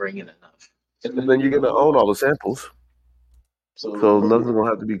gonna bring in enough. And then you're gonna own all the samples. So nothing's gonna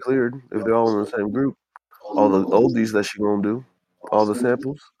have to be cleared if they're all in the same group. All the oldies that she gonna do, all the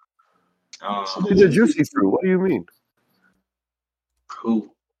samples. She did Juicy Fruit. What do you mean?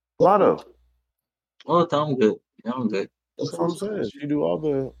 Who? Lotto. Well, I'm good. I'm good. That's what I'm saying. She do all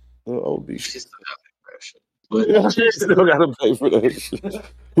the oldies. She still got that shit. She still gotta pay for that shit.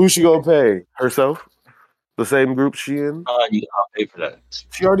 Who's she gonna pay? Herself? The same group she in? I'll pay for that.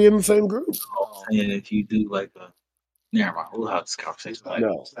 She already in the same group? And if you do like a, never mind. We'll have this conversation later.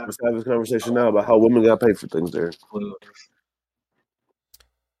 No, let's have this conversation now about how women got paid for things there.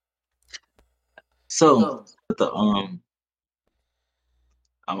 So the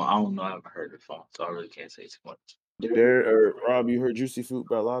I don't know. I haven't heard it phone, so I really can't say too much. Rob, you heard Juicy Fruit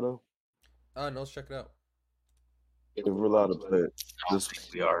by Lotto? No, let's check it out. If we're allowed to play it. I don't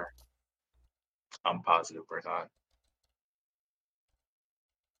think we are. I'm positive we're not.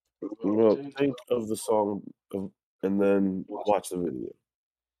 Well, think of the song and then watch the video.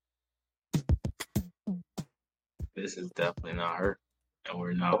 This is definitely not her, and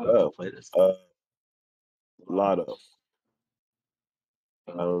we're not going to play this. Lotto.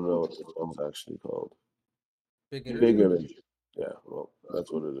 I don't know what the song's actually called. Big Energy. Yeah, well,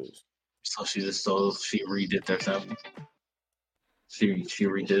 that's what it is. So she redid their sample. She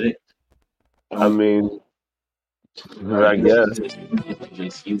redid it. I mean, I guess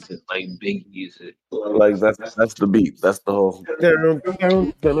just use it like Big use it. Like that's the beat. That's the whole.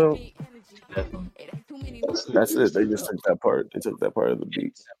 That's it. They just took that part. They took that part of the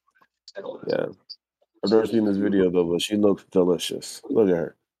beat. Yeah. I've never seen this video though, but she looks delicious. Look at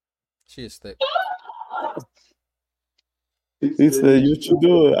her. She is thick. He said, "You should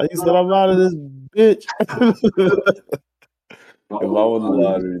do it." He said, "I'm out of this bitch." If I won the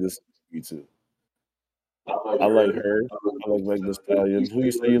lottery, this would be too. I like her. I like Megan Thee Stallion. Who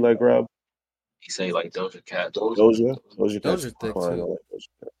you say you like, Rob? He say like Doja Cat. Doja thick too. I like Doja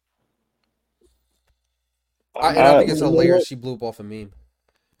Cat. I think it's hilarious. She blew up off a meme.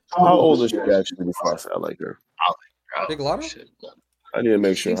 How old is she actually before I say I like her? I like her. Big Lotto? I need to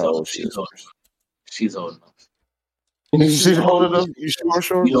make sure how old she is. She's old enough. She's old enough? You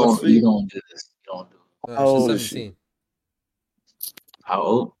sure? You don't do this. You don't do it. How old she's is 17. How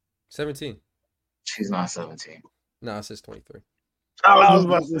old? 17. She's not 17. No, it says 23. I was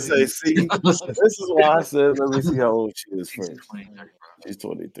about to say, see, this is why I said, let me see how old she is first. She's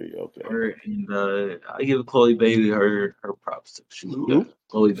 23, okay. And I give Chloe Baby her props too. She was good.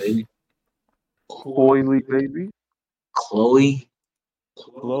 Chloe Baby. Chloe Baby? Chloe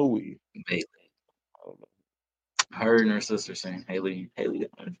Bailey. I don't know. Her and her sister saying Haley.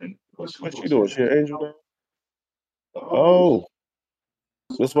 What's she doing? She an angel now? Oh.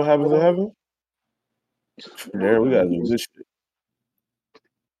 That's what happens in heaven? There, we gotta do this shit.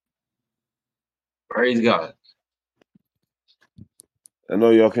 Praise God. I know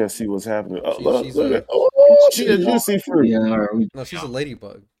y'all can't see what's happening. She's a Juicy Fruit. Yeah, no, she's a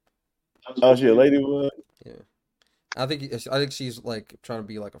ladybug. Oh, she a ladybug? Yeah. I think she's like trying to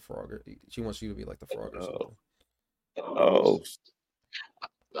be like a frog. She wants you to be like the frog or something. Oh,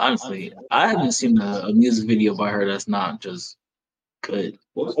 Honestly, I haven't seen a music video by her that's not just good.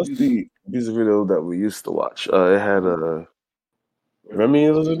 what's the music video that we used to watch? It had Remy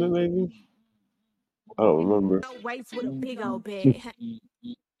was in it, maybe. I don't remember. Waist with a big old bed.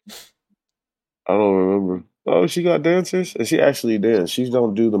 I don't remember. Oh, she got dancers, and she actually danced. She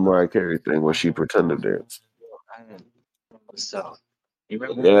don't do the Mariah Carey thing where she pretend to dance. So, you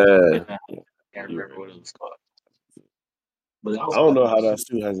remember? Yeah, I can't remember what it was called. But I don't know how that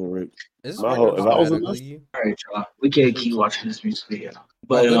still hasn't ripped. Is this My white whole- girl if just I was mad in ugly this- to you? All right, y'all. We can't keep watching this music video. But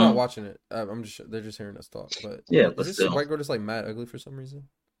But they're not watching it. I'm just they're just hearing us talk. But Yeah, is but this still. white girl just like mad ugly for some reason?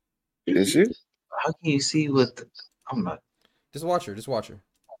 Is she? how can you see what? I'm not. Just watch her. Just watch her.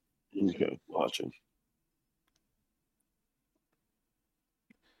 Okay, watching.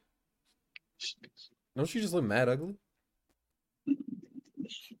 Don't she just look mad ugly? I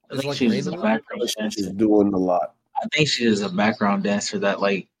It's think like she's just a randomly? background She's dancer. doing a lot. I think she's just a background dancer that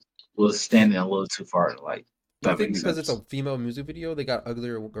like was standing a little too far. Like Do you that think makes because sense. it's a female music video, they got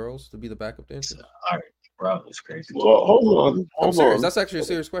uglier girls to be the backup dancers? All right, bro, it's crazy. Well, hold on. I'm Hold serious. on. That's actually a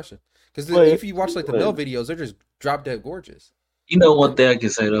serious question. Because Wait, if you watch like the male videos, they're just drop dead gorgeous. You know one thing I can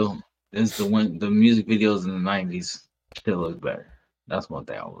say though is the music videos in the '90s still look better. That's one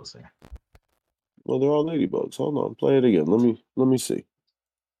thing I will say. Well, they're all ladybugs. Hold on. Play it again. Let me see.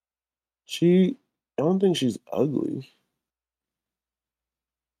 I don't think she's ugly.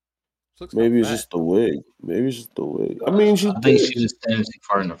 She looks Maybe kinda it's fat. just the wig. Maybe it's just the wig. I mean, she's I think thick. she just standing too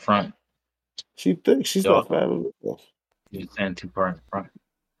far in the front. She thick. She's Yo. not fat at all. She's standing too far in the front.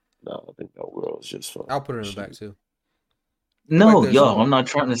 No, I think that girl is just fine. I'll put her in the back too. No, there, yo, Simone. I'm not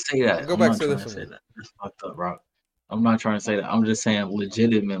trying to say that. Go I'm back not to trying this to say one. that. That's fucked up, bro. I'm not trying to say that. I'm just saying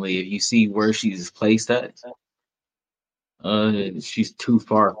legitimately, if you see where she's placed at, she's too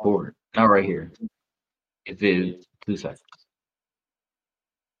far forward. Not right here. If it 2 seconds.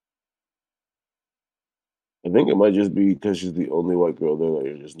 I think it might just be because she's the only white girl there that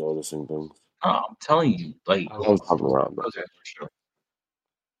you're just noticing things. I'm telling you, like I was talking around though. okay, for sure.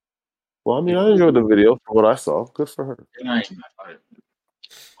 Well, I mean, I enjoyed the video for what I saw. Good for her. You're not even mad about it.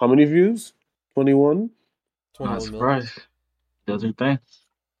 How many views? 21? I'm 21 not million. surprised. Does her thing.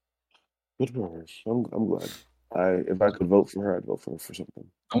 Good for her. I'm glad. If I could vote for her, I'd vote for her for something.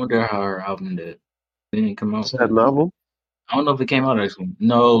 I wonder how her album did. It didn't come out. She had an album? I don't know if it came out actually.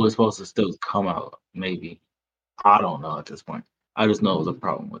 No, it was supposed to still come out. Maybe. I don't know at this point. I just know it was a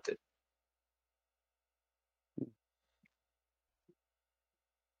problem with it.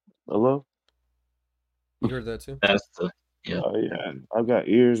 Hello? You heard that too? That's the Oh, yeah. I've got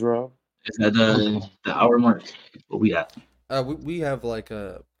ears, Rob. is that the hour mark? What we at? We have like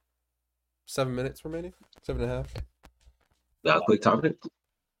 7 minutes remaining, 7.5. Got a quick topic?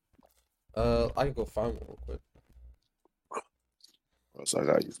 I can go find one real quick. So I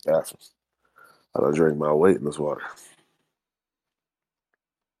gotta use the bathroom. I done drink my weight in this water.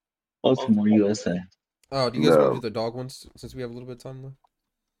 Baltimore, USA. Oh, do you guys want No. to do the dog ones since we have a little bit of time left?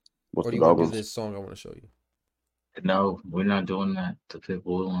 What's Or do the you want dog to do one? this song I want to show you? No, we're not doing that. The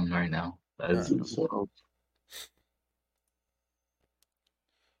Pitbull one right now. That is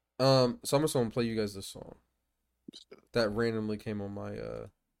So I'm just gonna play you guys this song that randomly came on my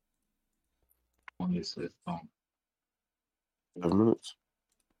on this song. 7 minutes.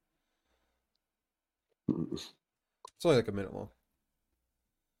 It's only like a minute long.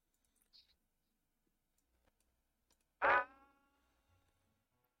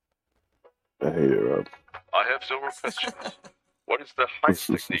 I hate it, Rob. I have several questions. What is the highest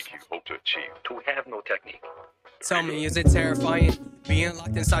technique you hope to achieve? To have no technique. Tell me, is it terrifying? Being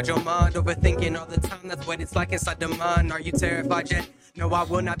locked inside your mind, overthinking all the time. That's what it's like inside the mind. Are you terrified yet? No, I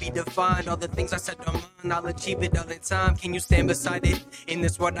will not be defined. All the things I said on mine, I'll achieve it all the time. Can you stand beside it? In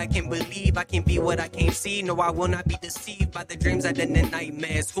this world, I can't believe I can be what I can't see. No, I will not be deceived by the dreams that end in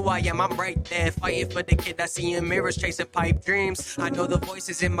nightmares. Who I am, I'm right there, fighting for the kid I see in mirrors, chasing pipe dreams. I know the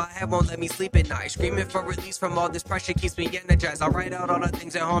voices in my head won't let me sleep at night. Screaming for release from all this pressure keeps me energized. I write out all the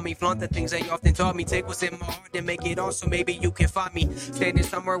things that harm me, flaunt the things they often taught me. Take what's in my heart and make it all so maybe you can find me. Standing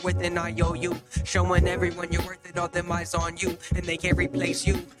somewhere with an IOU, showing everyone you're worth it, all them eyes on you, and they can't replace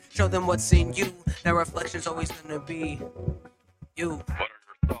you. Show them what's in you. That reflection's always gonna be you. What are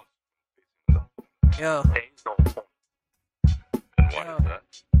your thoughts? Yeah, There is no point. And why is that?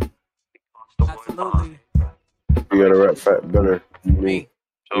 Because the word absolutely. You gotta rap fat better. Me.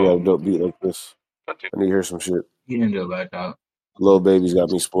 You got a So, dope beat like this. continue. I need to hear some shit. He didn't do a bad job. Lil Baby's got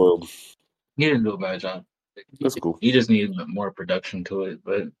me spoiled. He didn't do a bad job. That's cool. You just need more production to it,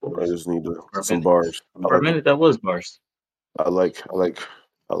 but I just need For a some minute. bars. for a minute that was bars. I like what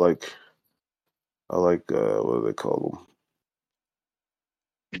do they call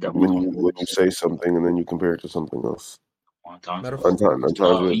them? When you say something and then you compare it to something else.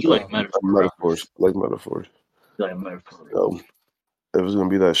 Metaphor? You like metaphors. I like metaphors. You like metaphor. So if it's gonna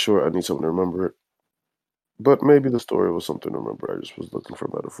be that short, I need something to remember it. But maybe the story was something to remember. I just was looking for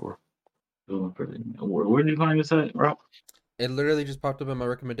metaphor. Where did you find this at, Rob? It literally just popped up in my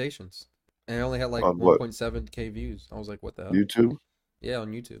recommendations. And I only had like On what? 1.7k views. I was like, what the hell? YouTube? Yeah,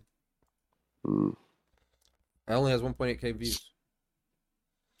 on YouTube. Mm. It only has 1.8k views.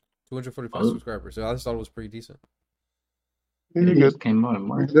 245 Oh. subscribers. So I just thought it was pretty decent. You just good. came out in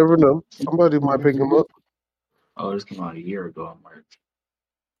March. You never know. Somebody might pick him up. Oh, this came out a year ago in March.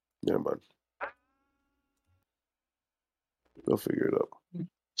 Yeah, man. They'll figure it out.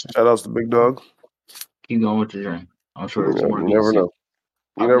 Shout outs to Big Dog. Keep going with your journey. I'm sure it's more You never DC. know.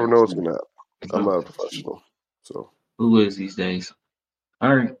 You never know what's gonna happen. I'm not a professional, so Who is these days?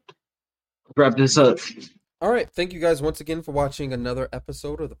 All right. Wrap this up. All right. Thank you guys once again for watching another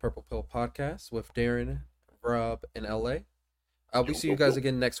episode of the Purple Pill Podcast with Darren, Rob, and LA. We see you guys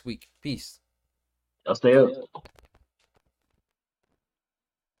again next week. Peace. I'll stay up.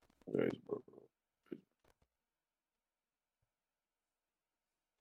 Guys,